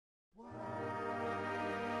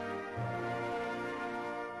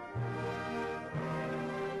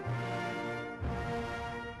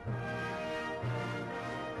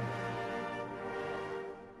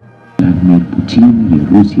ፑቲን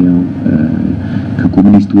የሩሲያው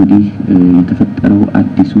ከኮሙኒስት ወዲህ የተፈጠረው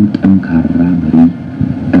አዲሱ ጠንካራ መሪ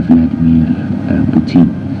ቭላዲሚር ፑቲን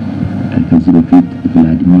ከዚህ በፊት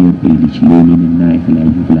ቭላዲሚር ኢሊች ሌኒን እና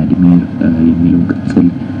የተለያዩ ቭላዲሚር የሚለው ቅጽል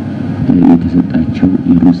የተሰጣቸው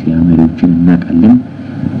የሩሲያ መሪዎችን እናውቃለን።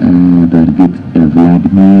 በእርግጥ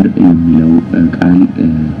ቭላዲሚር የሚለው ቃል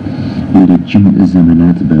ለረጅም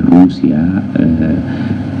ዘመናት በሩሲያ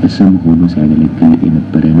ስም ሆኖ ሲያገለግል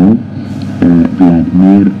የነበረ ነው።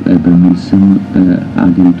 ቭላዲሚር በሚል ስም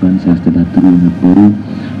አገሪቷን ሲያስተዳድሩ የነበሩ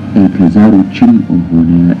ከዛሮችም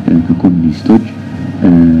ሆነ ከኮሙኒስቶች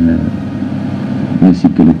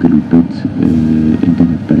ሲገለገሉበት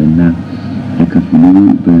እንደነበረና ከፊሉ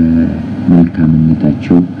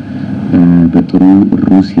በመልካምነታቸው በጥሩ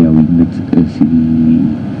ሩሲያዊነት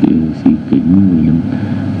ሲገኙ ወይም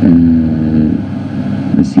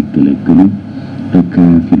ሲገለገሉ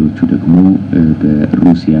ከፊሎቹ ደግሞ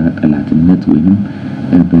በሩሲያ ጠላትነት ወይም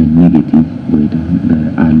በኔጌቲቭ ወይም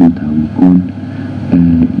በአሉታዊ ጎን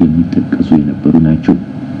የሚጠቀሱ የነበሩ ናቸው።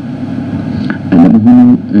 ለመሆኑ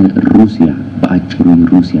ሩሲያ በአጭሩ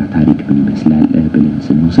የሩሲያ ታሪክ ምን ይመስላል ብለን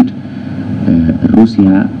ስንወስድ ሩሲያ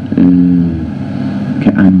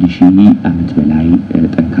ከ1000 ዓመት በላይ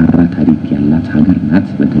ጠንካራ ታሪክ ያላት ሀገር ናት።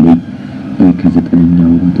 በተለይ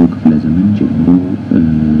ከ9ኛው መቶ ክፍለ ዘመን ጀምሮ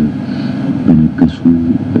በነገሱ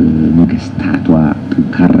ነገስታቷ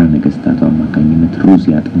ጠንካራ ነገስታቷ አማካኝነት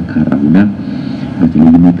ሩሲያ ጠንካራ ሆና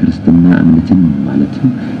በተለይም ክርስትና እምነትን ማለትም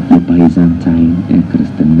የባይዛንታይን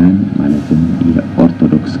ክርስትናን ማለትም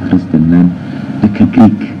የኦርቶዶክስ ክርስትናን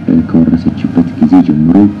ከግሪክ ከወረሰችበት ጊዜ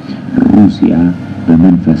ጀምሮ ሩሲያ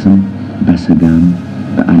በመንፈስም በስጋም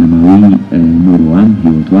በዓለማዊ ኑሮዋም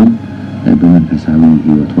ህይወቷም በመንፈሳዊ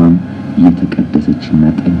ህይወቷም የተቀደሰችና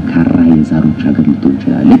ጠንካራ የዛሮች ሀገር ልትሆን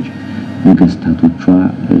ችላለች። ነገስታቶቿ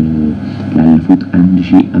ላለፉት 1000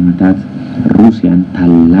 ዓመታት ሩሲያን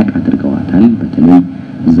ታላቅ አድርገዋታል። በተለይ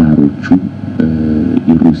ዛሮቹ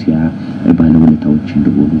የሩሲያ ባለውለታዎች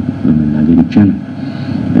እንደሆኑ መናገር ይቻላል።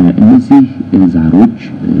 እነዚህ ዛሮች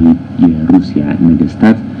የሩሲያ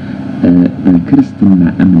ነገስታት በክርስትና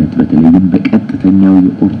እምነት በተለይም በቀጥተኛው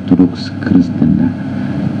የኦርቶዶክስ ክርስትና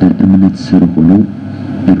እምነት ስር ሆነው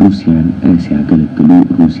ሩሲያን ሲያገለግሉ፣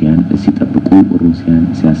 ሩሲያን ሲጠብቁ፣ ሩሲያን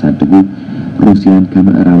ሲያሳድጉ፣ ሩሲያን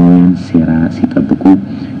ከምዕራባውያን ሴራ ሲጠብቁ፣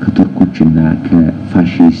 ከቱርኮችና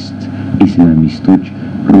ከፋሺስት ኢስላሚስቶች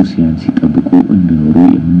ሩሲያን ሲጠብቁ እንደኖሩ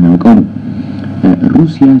የምናውቀው ነው።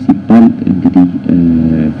 ሩሲያ ሲባል እንግዲህ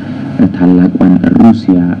ታላቋን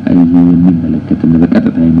ሩሲያ የሚመለከትና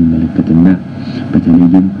በቀጥታ የሚመለከትና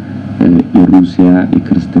በተለይም የሩሲያ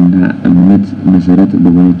የክርስትና እምነት መሰረት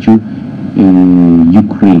በሆነችው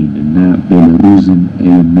ዩክሬን እና ቤላሩስን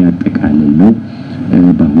የሚያጠቃልል ነው።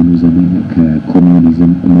 በአሁኑ ዘመን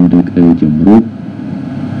ከኮሙኒዝም መውደቅ ጀምሮ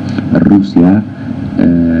ሩሲያ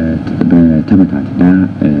በተበታትና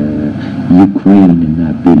ዩክሬን እና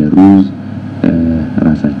ቤላሩስ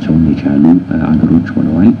ራሳቸውን የቻሉ አገሮች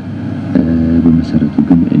ሆነዋል። በመሰረቱ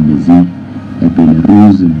ግን እነዚህ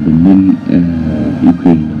ቤላሩስን ብንል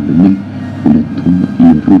ዩክሬንን ብንል ሁለቱም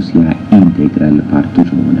የሩሲያ ኢንቴግራል ፓርቶች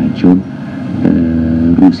መሆናቸው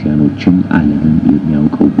ሩሲያኖችም ዓለምን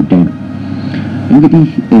የሚያውቀው ጉዳይ ነው። እንግዲህ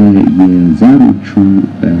የዛሮቹ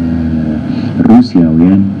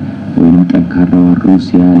ሩሲያውያን ወይም ጠንካራዋ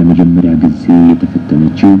ሩሲያ ለመጀመሪያ ጊዜ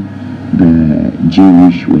የተፈተነችው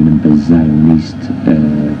በጄዊሽ ወይም በዛዮኒስት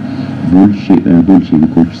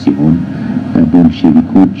ቦልሼቪኮች ሲሆን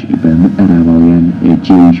ቦልሼቪኮች በምዕራባውያን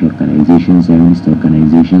ጄዊሽ ኦርጋናይዜሽንስ ዛዮኒስት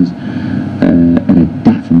ኦርጋናይዜሽንስ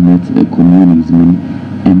ረዳትነት ኮሙኒዝምን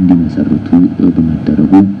እንዲመሰርቱ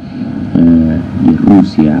በመደረጉ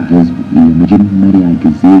የሩሲያ ህዝብ ለመጀመሪያ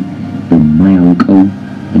ጊዜ በማያውቀው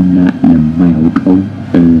እና ለማያውቀው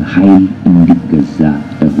ኃይል እንዲገዛ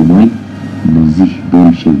ሆኗል። እነዚህ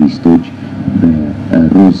ቦልሼቪስቶች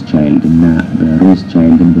በሮዝቻይልድ እና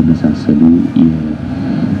በሮዝቻይልድን በመሳሰሉ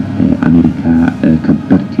የአሜሪካ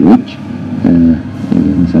ከበርቴዎች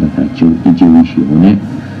መሰረታቸው ጄዊሽ የሆነ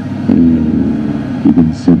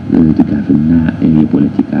የገንዘብ ድጋፍና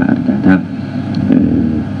የፖለቲካ እርዳታ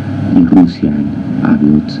የሩሲያን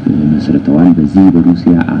አብዮት መስርተዋል። በዚህ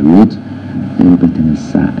በሩሲያ አብዮት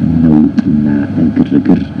በተነሳ ነውጥና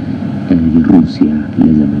ግርግር የሩሲያ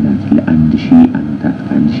ለዘመናት ለ1000 ዓመታት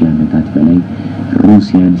ከ1000 ዓመታት በላይ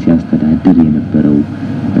ሩሲያን ሲያስተዳድር የነበረው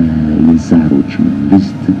የዛሮች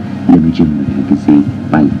መንግስት ለመጀመሪያ ጊዜ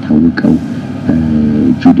ባልታወቀው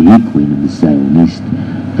ጁዲክ ወይም ዛዮኒስት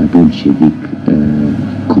ቦልሼቪክ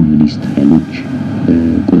ኮሙኒስት ኃይሎች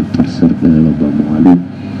ቁጥጥር ስር በመዋሉ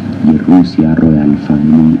የሩሲያ ሮያል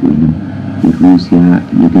ፋሚሊ ወይም የሩሲያ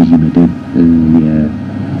የገዢ መደብ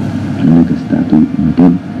የነገስታቱ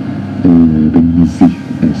መደብ በእነዚህ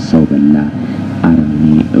ሰው በላ አረመኔ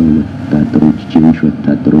ወታደሮች ጄዊሽ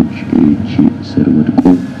ወታደሮች እጅ ስር ወድቆ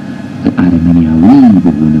አረመኔያዊ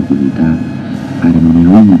በሆነ ሁኔታ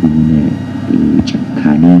አረመኔያዊ በሆነ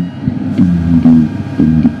ጭካኔ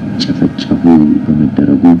እንዲጨፈጨፉ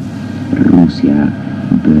በመደረጉ ሩሲያ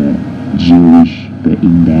በጄዊሽ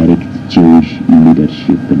በኢንዳይሬክት ጄዊሽ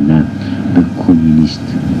ሊደርሺፕ እና በኮሚኒስት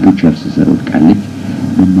ቡቸርስ ስር ወድቃለች።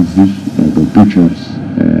 በእነዚህ በቡቸርስ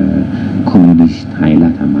ኮሚኒስት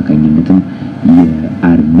ኃይላት አማካኝነትም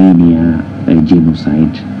የአርሜኒያ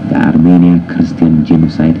ጄኖሳይድ የአርሜኒያ ክርስቲያን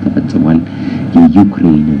ጄኖሳይድ ተፈጽሟል።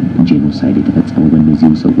 የዩክሬን ጄኖሳይድ የተፈጸመው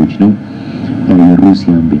በእነዚህ ሰዎች ነው።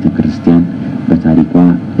 የሩሲያን ቤተክርስቲያን በታሪኳ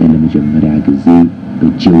ለመጀመሪያ ጊዜ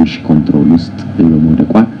በጄዊሽ ኮንትሮል ውስጥ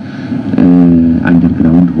በመውደቋ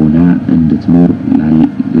አንደርግራውንድ ሆና እንድትኖር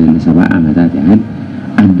ለ70 ዓመታት ያህል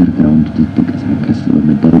አንደርግራውንድ እንድትንቀሳቀስ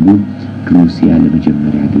በመደረጉ ሩሲያ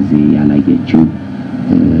ለመጀመሪያ ጊዜ ያላየችው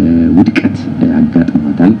ውድቀት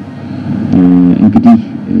አጋጥሟታል። እንግዲህ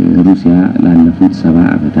ሩሲያ ላለፉት 70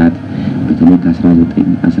 ዓመታት በተለይ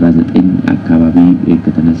ከ1919 አካባቢ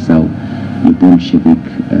ከተነሳው የቦልሼቪክ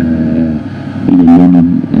የሌኒን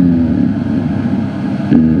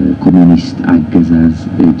ኮሚኒስት አገዛዝ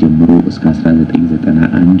ጀምሮ እስከ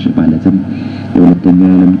 1991 ማለትም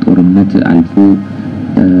የሁለተኛው ዓለም ጦርነት አልፎ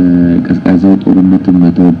ቀዝቃዛው ጦርነትም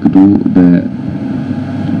ተወግዶ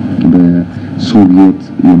በሶቪየት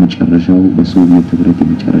ህብረት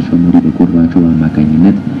የመጨረሻው መሪ በጎርባቾቭ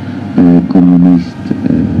አማካኝነት ኮሚኒስት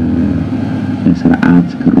ስርዓት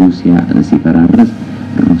ከሩሲያ ሲፈራረስ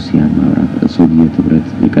ሩሲያን ማብራት ሶቪየት ህብረት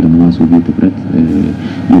የቀድሞዋ ሶቪየት ህብረት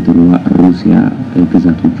የድሮዋ ሩሲያ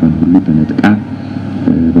ግዛቶቿን ሁሉ ተነጥቃ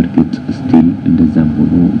በርግጥ ስቲል እንደዛም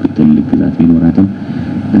ሆኖ ትልቅ ግዛት ቢኖራትም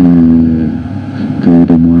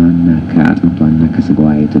ከደሟና ከአጥንቷና ከስጋዋ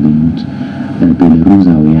የተገኙት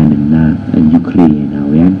ቤላሩሳውያንና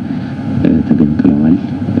ዩክሬናውያን ተገንጥለዋል።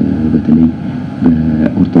 በተለይ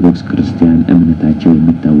በኦርቶዶክስ ክርስቲያን እምነታቸው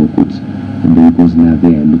የሚታወቁት እንደ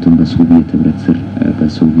ዩጎዝላቪያ ያሉትን በሶቪየት ህብረት ስር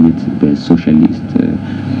በሶሻሊስት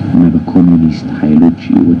እና በኮሚኒስት ኃይሎች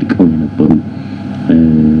ወድቀው የነበሩ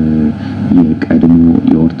የቀድሞ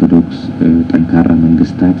የኦርቶዶክስ ጠንካራ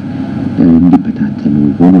መንግስታት እንዲበታተኑ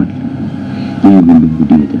ሆኗል። ይህ ሁሉ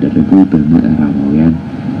እንግዲህ የተደረገው በምዕራባውያን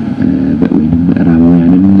ወይም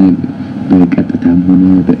ምዕራባውያንን በቀጥታም ሆነ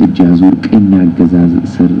በእጅ አዙር ቅኝ አገዛዝ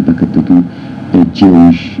ስር በከተቱ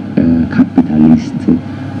ጄዊሽ ካፒታሊስት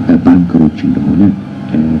ባንከሮች እንደሆነ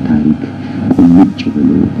ታሪክ ቁልጭ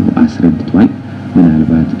ብሎ አስረድቷል።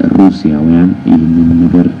 ምናልባት ሩሲያውያን ይህንን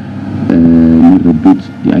ነገር ሊረዱት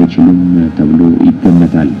አይችሉም ተብሎ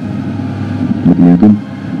ይገመታል። ምክንያቱም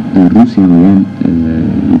ሩሲያውያን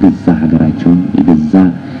የገዛ ሀገራቸውን የገዛ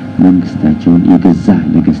መንግስታቸውን የገዛ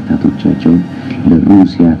ነገስታቶቻቸውን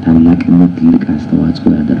ለሩሲያ ታላቅነት ትልቅ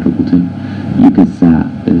አስተዋጽኦ ያደረጉትን የገዛ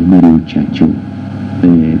መሪዎቻቸው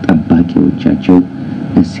ጠባቂዎቻቸው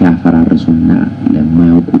ሲያፈራርሱና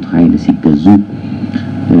ለማያውቁት ኃይል ሲገዙ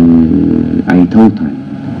አይተውታል።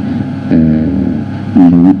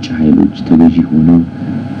 ለውጭ ኃይሎች ተገዢ ሆነው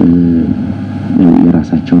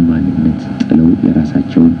የራሳቸውን ማንነት ጥለው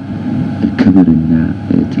የራሳቸውን ክብርና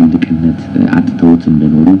ትልቅነት አጥተውት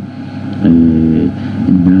እንደኖሩ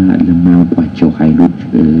እና ለማያውቋቸው ኃይሎች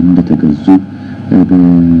እንደተገዙ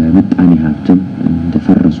በምጣኔ ሀብትም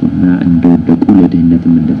እንደፈረሱና እንደወደቁ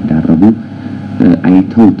ለድህነትም እንደተዳረጉ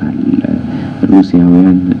አይተውታል።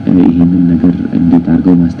 ሩሲያውያን ይህንን ነገር እንዴት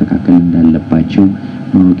አድርገው ማስተካከል እንዳለባቸው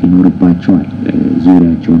ማወቅ ይኖርባቸዋል።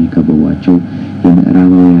 ዙሪያቸውን የከበቧቸው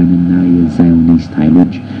የምዕራባውያንና የዛዮኒስት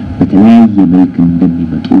ኃይሎች በተለያየ መልክ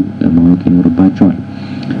እንደሚመጡ ማወቅ ይኖርባቸዋል።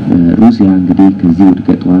 ሩሲያ እንግዲህ ከዚህ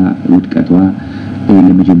ውድቀቷ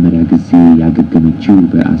ለመጀመሪያ ጊዜ ያገገመችው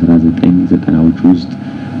በ1990ዎቹ ውስጥ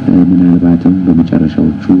ምናልባትም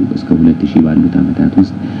በመጨረሻዎቹ እስከ 2000 ባሉት ዓመታት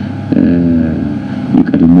ውስጥ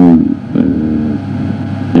የቀድሞው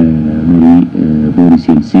መሪ ቦሪስ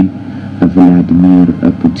ኤልሲን ቭላዲሚር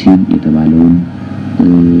ፑቲን የተባለውን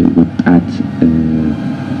ወጣት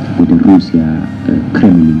ወደ ሩሲያ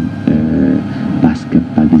ክሬምሊን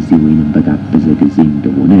ባስገባ ጊዜ ወይንም በጋበዘ ጊዜ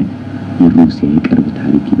እንደሆነ የሩሲያ የቅርብ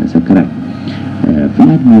ታሪክ ይመሰክራል።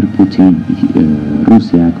 ቭላዲሚር ፑቲን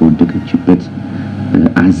ሩሲያ ከወደቀችበት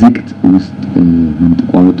አዘቅት ውስጥ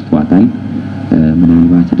መንጥቆ አውጥቷታል።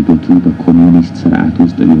 ምናልባት እድገቱ በኮሚኒስት ስርዓት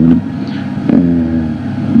ውስጥ ቢሆንም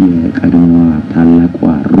የቀድሞዋ ታላቋ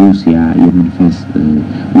ሩሲያ የመንፈስ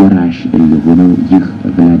ወራሽ የሆነው ይህ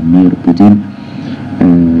ቭላዲሚር ፑቲን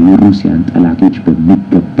የሩሲያን ጠላቶች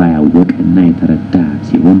በሚገባ ያወቀና የተረዳ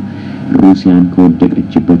ሲሆን ሩሲያን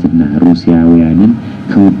ከወደቀችበትና ሩሲያውያንን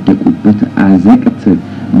ከወደቁበት አዘቅት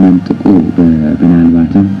መንጥቆ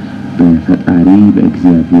ምናልባትም በፈጣሪ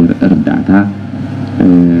በእግዚአብሔር እርዳታ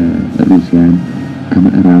ሩሲያን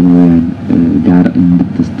ከምዕራባውያን ጋር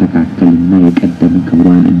እንድትስተካከልና የቀደመ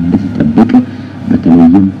ክብሯን እንድትጠብቅ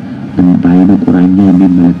በተለይም በአይነ ቁራኛ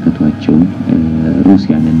የሚመለከቷቸው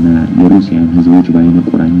ሩሲያንና የሩሲያን ህዝቦች በአይነ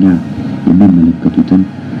ቁራኛ የሚመለከቱትን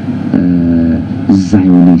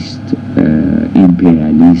ዛዮኒስት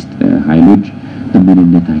ኢምፔሪያሊስት ኃይሎች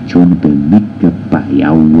ምንነታቸውን በሚገባ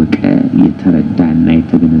ያወቀ የተረዳና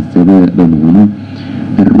የተገነዘበ በመሆኑ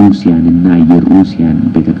ሩሲያንና የሩሲያን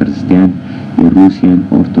ቤተክርስቲያን የሩሲያን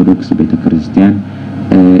ኦርቶዶክስ ቤተክርስቲያን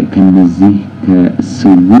ከነዚህ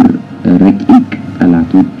ከስውር ረቂቅ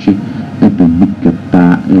ጠላቶች በሚገባ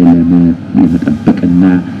ለመጠበቅና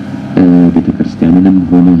ቤተክርስቲያንንም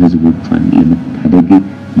ሆነ ህዝቦቿን ለመታደግ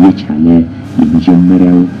የቻለ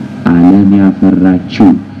የመጀመሪያው ዓለም ያፈራችው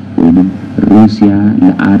ወይንም ሩሲያ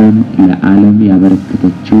ለዓለም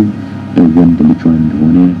ያበረከተችው ወንድ ልጇ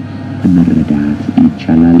እንደሆነ መረዳት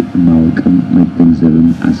ይቻላል። ማወቅም መገንዘብም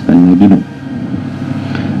አስፈላጊ ነው።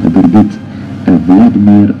 በእርግጥ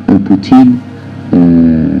ቭላዲሚር ፑቲን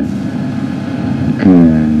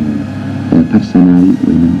ከፐርሰናል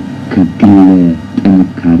ወይንም ከግል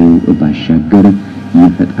ጥንካሬው ባሻገር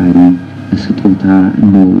የፈጣሪ ስጦታ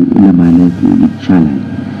ነው ለማለት ይቻላል።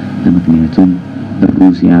 ምክንያቱም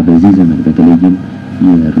ሩሲያ በዚህ ዘመን በተለይም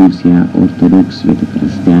የሩሲያ ኦርቶዶክስ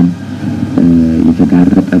ቤተክርስቲያን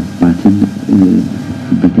የተጋረጠባትን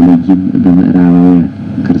በተለይም በምዕራባውያን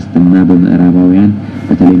ክርስትና በምዕራባውያን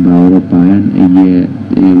በተለይም በአውሮፓውያን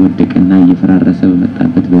እየወደቀና እየፈራረሰ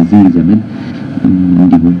በመጣበት በዚህ ዘመን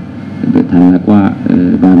እንዲሁም በታላቋ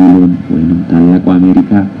ባቢሎን ወይንም ታላቋ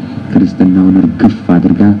አሜሪካ ክርስትናውን እርግፍ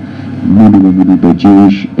አድርጋ ሙሉ በሙሉ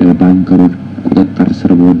በጂዊሽ ባንከሮች ቁጥጥር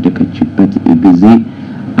ስር በወደቀችበት ጊዜ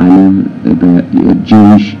ዓለም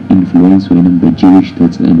በጂዊሽ ኢንፍሉዌንስ ወይንም በጂዊሽ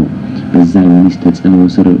ተጽዕኖ በዛዮኒስት ተጽዕኖ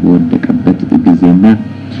ስር በወደቀበት ጊዜና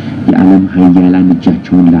የዓለም ኃያላን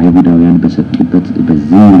እጃቸውን ለአይሁዳውያን በሰጡበት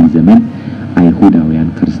በዚህ ዘመን አይሁዳውያን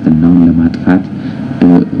ክርስትናውን ለማጥፋት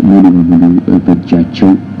ሙሉ በሙሉ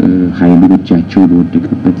በእጃቸው ኃይሉ በእጃቸው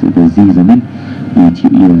በወደቀበት በዚህ ዘመን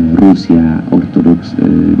የሩሲያ ኦርቶዶክስ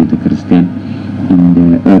ቤተክርስቲያን እንደ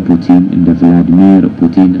ፑቲን እንደ ቭላዲሚር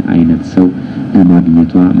ፑቲን አይነት ሰው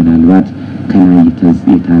ማግኘቷ ምናልባት ከላይ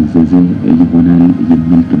የታዘዘ ይሆናል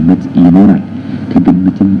የሚል ግምት ይኖራል።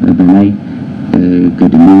 ከግምትም በላይ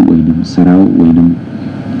ገድሉ ወይንም ስራው ወይንም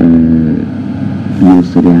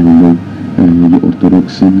የወሰደ ያለው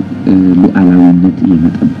የኦርቶዶክስን ሉዓላዊነት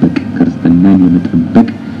የመጠበቅ ክርስትናን የመጠበቅ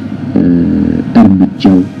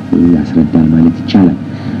እርምጃው ያስረዳል ማለት ይቻላል።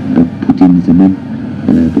 በፑቲን ዘመን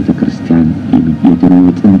ቤተክርስቲያን የድሮ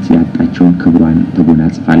ጥንት ያጣቸውን ክብሯን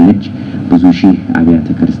ተጎናጽፋለች። ብዙ ሺህ አብያተ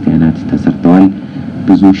ክርስቲያናት ተሰርተዋል።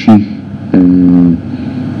 ብዙ ሺህ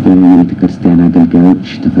የቤተክርስቲያን አገልጋዮች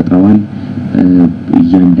ተፈጥረዋል።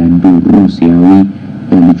 እያንዳንዱ ሩሲያዊ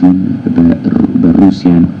ልጁን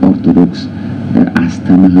በሩሲያን ኦርቶዶክስ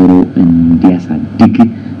አስተምህሮ እንዲያሳድግ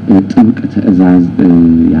ጥብቅ ትዕዛዝ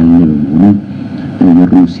ያለ በመሆኑ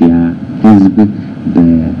የሩሲያ ህዝብ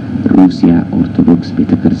በሩሲያ ኦርቶዶክስ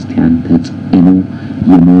ቤተክርስቲያን ተጽዕኖ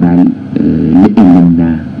የሞራል ልዕልና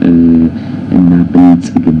እና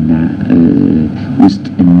ብልጽግና ውስጥ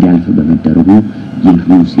እንዲያልፍ በመደረጉ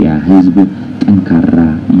የሩሲያ ህዝብ ጠንካራ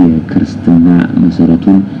የክርስትና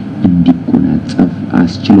መሰረቱን እንዲጎናጸፍ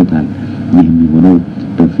አስችሎታል። ይህም የሆነው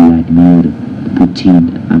በቭላዲሚር ፑቲን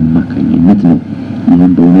አማካኝነት ነው።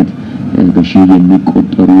 ይህም በእውነት በሺህ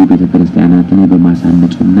የሚቆጠሩ ቤተክርስቲያናትን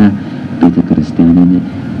በማሳነጹና ቤተክርስቲያንን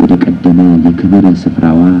ወደ ቀደመ የክብር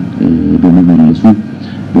ስፍራዋ በመመለሱ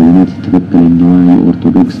በእውነት ትክክለኛዋ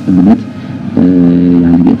የኦርቶዶክስ እምነት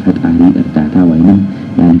ያለ ፈጣሪ እርዳታ ወይንም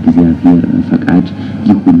ያለ እግዚአብሔር ፈቃድ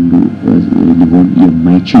ይህ ሁሉ ሊሆን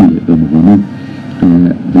የማይችል በመሆኑ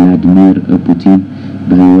ቭላዲሚር ፑቲን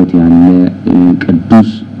በህይወት ያለ ቅዱስ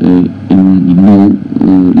ነው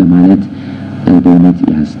ለማለት በእውነት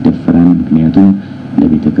ያስደፍራል። ምክንያቱም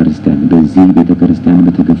ለቤተክርስቲያን በዚህ ቤተክርስቲያን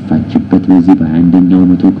በተገፋችበት በዚህ በ21ኛው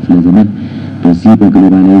መቶ ክፍለ ዘመን በዚህ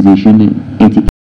በግሎባላይዜሽን